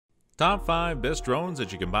Top 5 best drones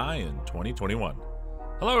that you can buy in 2021.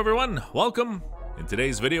 Hello everyone, welcome. In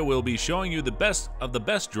today's video we'll be showing you the best of the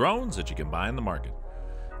best drones that you can buy in the market.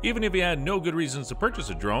 Even if you had no good reasons to purchase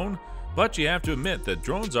a drone, but you have to admit that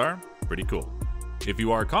drones are pretty cool. If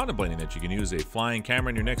you are contemplating that you can use a flying camera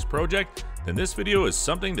in your next project, then this video is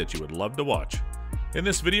something that you would love to watch. In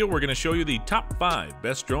this video we're going to show you the top 5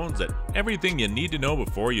 best drones that everything you need to know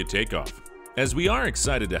before you take off. As we are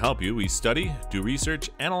excited to help you, we study, do research,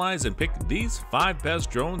 analyze, and pick these 5 best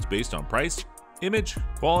drones based on price, image,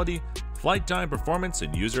 quality, flight time, performance,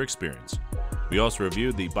 and user experience. We also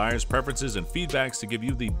reviewed the buyer's preferences and feedbacks to give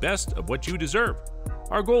you the best of what you deserve.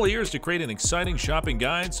 Our goal here is to create an exciting shopping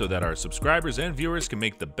guide so that our subscribers and viewers can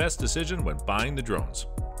make the best decision when buying the drones.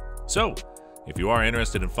 So, if you are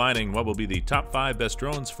interested in finding what will be the top 5 best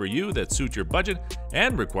drones for you that suit your budget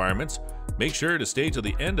and requirements, make sure to stay till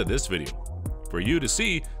the end of this video for you to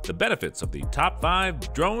see the benefits of the top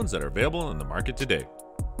 5 drones that are available in the market today.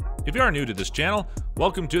 If you are new to this channel,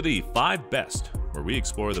 welcome to the 5 Best, where we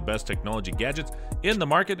explore the best technology gadgets in the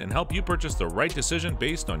market and help you purchase the right decision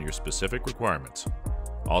based on your specific requirements.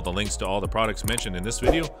 All the links to all the products mentioned in this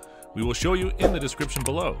video we will show you in the description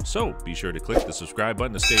below, so be sure to click the subscribe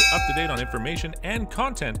button to stay up to date on information and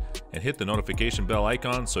content and hit the notification bell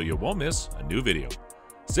icon so you won't miss a new video.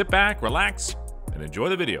 Sit back, relax, and enjoy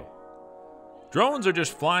the video. Drones are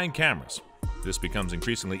just flying cameras. This becomes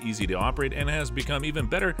increasingly easy to operate and has become even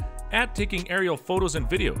better at taking aerial photos and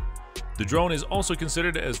video. The drone is also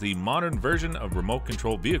considered as the modern version of remote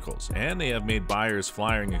control vehicles, and they have made buyers'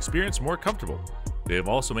 flying experience more comfortable. They have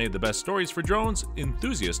also made the best stories for drones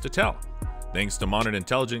enthusiasts to tell, thanks to modern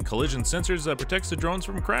intelligent collision sensors that protects the drones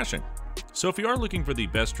from crashing. So if you are looking for the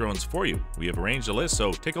best drones for you, we have arranged a list,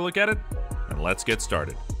 so take a look at it and let's get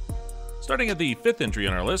started. Starting at the 5th entry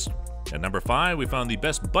on our list, at number 5, we found the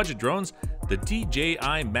best budget drones, the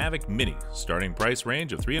DJI Mavic Mini, starting price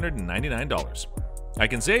range of $399. I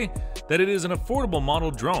can say that it is an affordable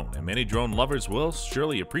model drone, and many drone lovers will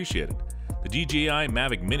surely appreciate it. The DJI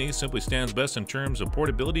Mavic Mini simply stands best in terms of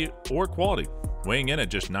portability or quality. Weighing in at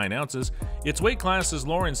just 9 ounces, its weight class is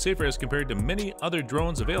lower and safer as compared to many other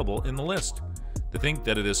drones available in the list. To think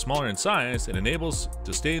that it is smaller in size, it enables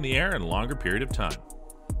to stay in the air in a longer period of time.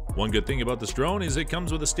 One good thing about this drone is it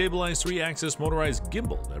comes with a stabilized 3-axis motorized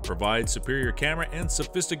gimbal that provides superior camera and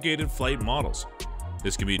sophisticated flight models.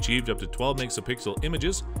 This can be achieved up to 12 megapixel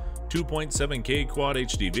images, 2.7K Quad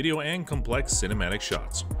HD video, and complex cinematic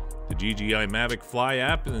shots. The DJI Mavic Fly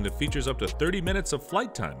app features up to 30 minutes of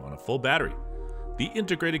flight time on a full battery. The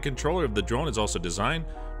integrated controller of the drone is also designed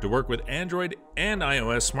to work with Android and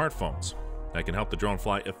iOS smartphones. That can help the drone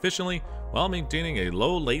fly efficiently while maintaining a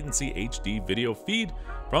low latency HD video feed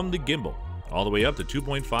from the gimbal, all the way up to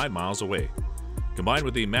 2.5 miles away. Combined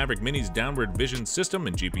with the Mavic Mini's downward vision system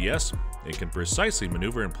and GPS, it can precisely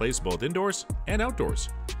maneuver in place both indoors and outdoors.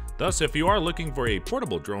 Thus, if you are looking for a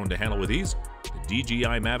portable drone to handle with ease, the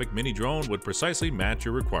DJI Mavic Mini drone would precisely match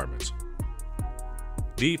your requirements.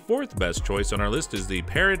 The 4th best choice on our list is the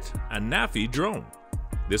Parrot Anafi drone.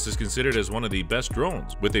 This is considered as one of the best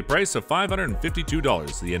drones. With a price of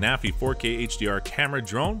 $552, the Anafi 4K HDR camera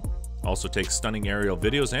drone also takes stunning aerial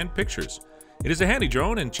videos and pictures. It is a handy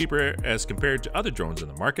drone and cheaper as compared to other drones in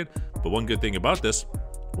the market, but one good thing about this,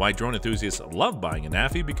 why drone enthusiasts love buying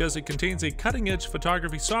Anafi, because it contains a cutting-edge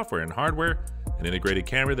photography software and hardware, an integrated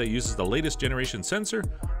camera that uses the latest generation sensor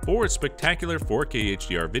for spectacular 4K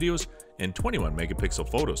HDR videos and 21 megapixel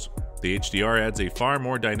photos. The HDR adds a far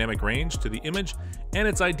more dynamic range to the image, and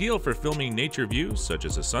it's ideal for filming nature views such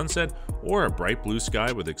as a sunset or a bright blue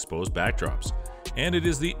sky with exposed backdrops. And it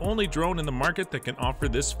is the only drone in the market that can offer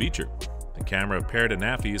this feature. The camera of Parrot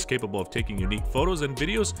Anafi is capable of taking unique photos and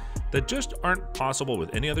videos that just aren't possible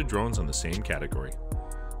with any other drones in the same category.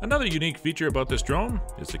 Another unique feature about this drone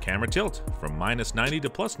is the camera tilt from -90 to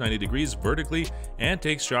 +90 degrees vertically and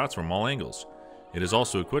takes shots from all angles. It is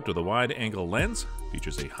also equipped with a wide-angle lens,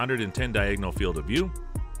 features a 110 diagonal field of view.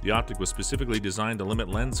 The optic was specifically designed to limit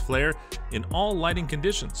lens flare in all lighting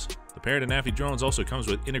conditions. The Parrot Anafi drones also comes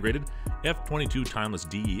with integrated f/22 timeless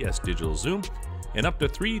DES digital zoom and up to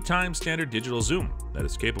 3 times standard digital zoom that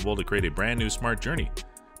is capable to create a brand new smart journey,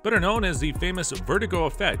 better known as the famous vertigo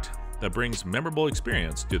effect that brings memorable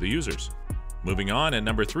experience to the users. Moving on, at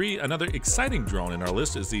number 3, another exciting drone in our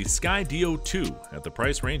list is the Skydio 2 at the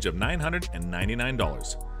price range of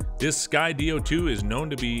 $999. This Skydio 2 is known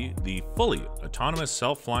to be the fully autonomous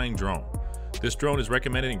self-flying drone. This drone is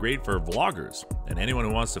recommended and great for vloggers and anyone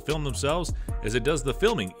who wants to film themselves, as it does the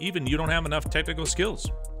filming even you don't have enough technical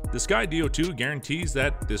skills. The Skydio 2 guarantees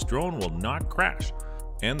that this drone will not crash.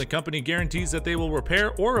 and the company guarantees that they will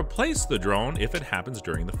repair or replace the drone if it happens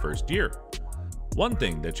during the first year. One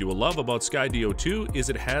thing that you will love about Skydio 2 is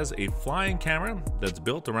it has a flying camera that's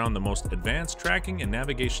built around the most advanced tracking and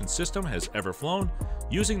navigation system has ever flown,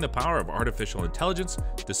 using the power of artificial intelligence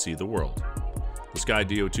to see the world. The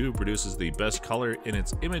Skydio 2 produces the best color in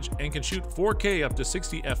its image and can shoot 4K up to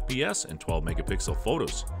 60 FPS and 12 megapixel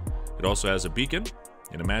photos. It also has a beacon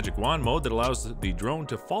and a magic wand mode that allows the drone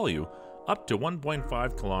to follow you up to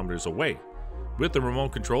 1.5 kilometers away. With the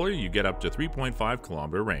remote controller, you get up to 3.5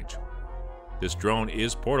 kilometer range. This drone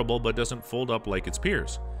is portable but doesn't fold up like its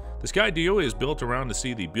peers. The Skydio is built around to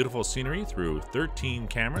see the beautiful scenery through 13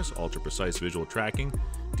 cameras, ultra-precise visual tracking,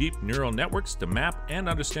 deep neural networks to map and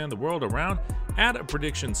understand the world around, add a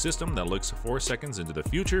prediction system that looks 4 seconds into the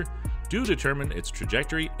future to determine its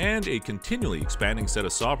trajectory, and a continually expanding set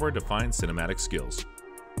of software to find cinematic skills.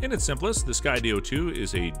 In its simplest, the Skydio 2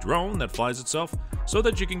 is a drone that flies itself so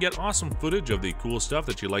that you can get awesome footage of the cool stuff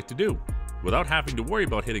that you like to do, without having to worry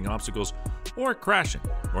about hitting obstacles or crashing,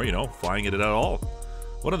 or flying it at all.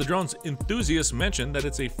 One of the drone's enthusiasts mentioned that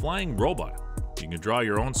it's a flying robot. You can draw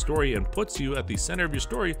your own story and puts you at the center of your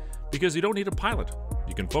story because you don't need a pilot.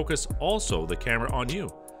 You can focus also the camera on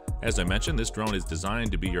you. As I mentioned, this drone is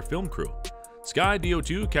designed to be your film crew. Skydio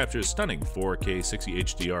 2 captures stunning 4K 60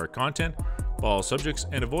 HDR content, follows subjects,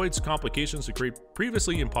 and avoids complications to create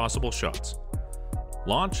previously impossible shots.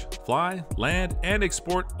 Launch, fly, land, and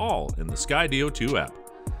export all in the Skydio 2 app.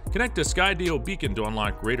 Connect a Skydio beacon to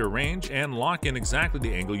unlock greater range and lock in exactly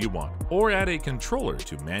the angle you want, or add a controller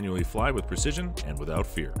to manually fly with precision and without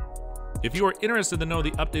fear. If you are interested to know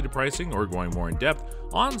the updated pricing or going more in depth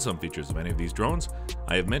on some features of any of these drones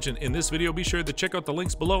I have mentioned in this video, be sure to check out the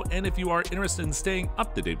links below, and if you are interested in staying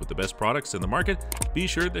up to date with the best products in the market, be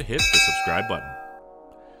sure to hit the subscribe button.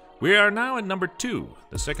 We are now at number 2,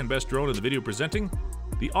 the second best drone in the video, presenting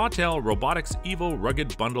the Autel Robotics Evo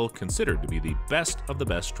Rugged Bundle, considered to be the best of the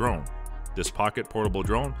best drone. This pocket portable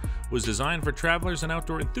drone was designed for travelers and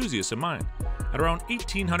outdoor enthusiasts in mind. At around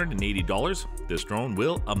 $1,880, this drone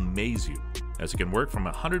will amaze you, as it can work from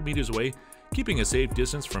 100 meters away, keeping a safe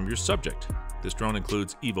distance from your subject. This drone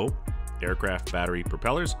includes Evo, aircraft battery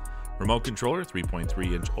propellers, remote controller,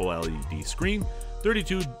 3.3-inch OLED screen,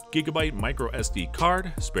 32GB micro SD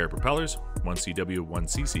card, spare propellers, 1CW,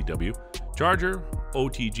 1CCW, charger,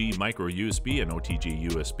 OTG micro USB and OTG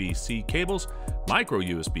USB-C cables, micro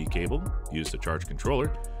USB cable used to charge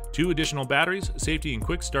controller, 2 additional batteries, safety and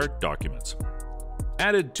quick start documents.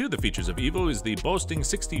 Added to the features of Evo is the boasting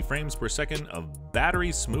 60 frames per second of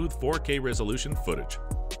battery smooth 4K resolution footage.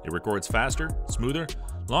 It records faster, smoother,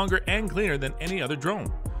 longer, and cleaner than any other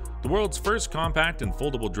drone. The world's first compact and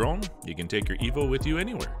foldable drone, you can take your Evo with you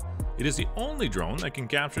anywhere. It is the only drone that can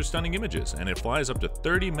capture stunning images, and it flies up to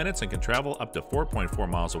 30 minutes and can travel up to 4.4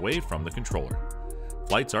 miles away from the controller.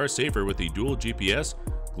 Flights are safer with the dual GPS,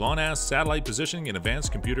 GLONASS satellite positioning, and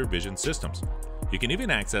advanced computer vision systems. You can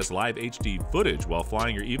even access live HD footage while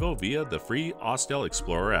flying your Evo via the free Autel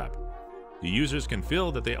Explorer app. The users can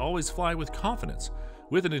feel that they always fly with confidence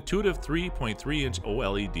with an intuitive 3.3-inch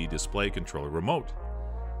OLED display controller remote.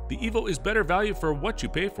 The Evo is better value for what you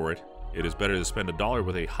pay for it. It is better to spend $1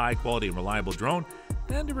 with a high quality and reliable drone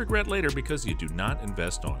than to regret later because you do not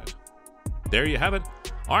invest on it. There you have it,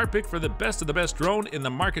 our pick for the best of the best drone in the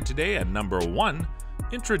market today. At number 1,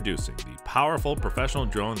 introducing the powerful professional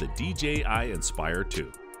drone, the DJI Inspire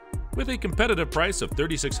 2. With a competitive price of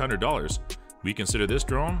 $3,600, we consider this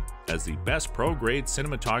drone as the best pro-grade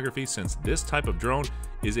cinematography, since this type of drone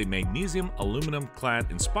is a magnesium aluminum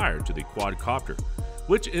clad inspired to the quadcopter,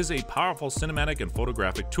 which is a powerful cinematic and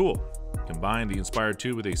photographic tool. Combine the Inspire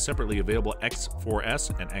 2 with a separately available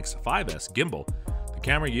X4S and X5S gimbal, the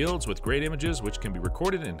camera yields with great images which can be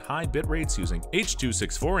recorded in high bit rates using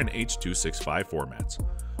H.264 and H.265 formats.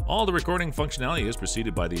 All the recording functionality is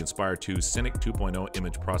preceded by the Inspire 2 Scenic 2.0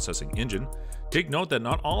 image processing engine. Take note that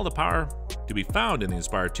not all the power to be found in the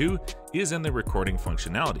Inspire 2 is in the recording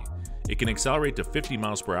functionality. It can accelerate to 50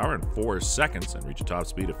 miles per hour in 4 seconds and reach a top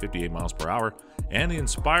speed of 58 miles per hour, and the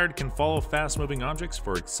Inspired can follow fast-moving objects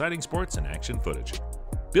for exciting sports and action footage.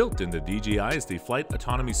 Built into DJI is the Flight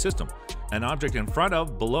Autonomy System. An object in front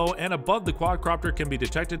of, below, and above the quadcopter can be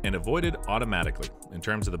detected and avoided automatically. In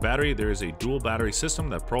terms of the battery, there is a dual battery system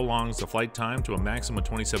that prolongs the flight time to a maximum of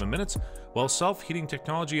 27 minutes, while self-heating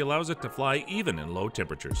technology allows it to fly even in low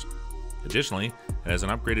temperatures. Additionally, it has an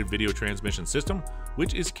upgraded video transmission system,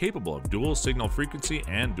 which is capable of dual signal frequency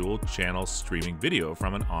and dual channel streaming video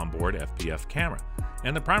from an onboard FPV camera.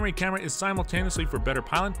 And the primary camera is simultaneously for better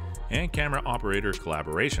pilot and camera operator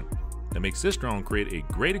collaboration. That makes this drone create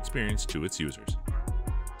a great experience to its users.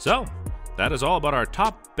 So, that is all about our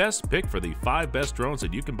top best pick for the 5 best drones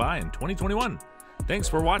that you can buy in 2021. Thanks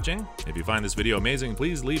for watching. If you find this video amazing,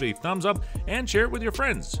 please leave a thumbs up and share it with your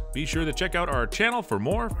friends. Be sure to check out our channel for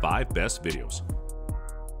more 5 best videos.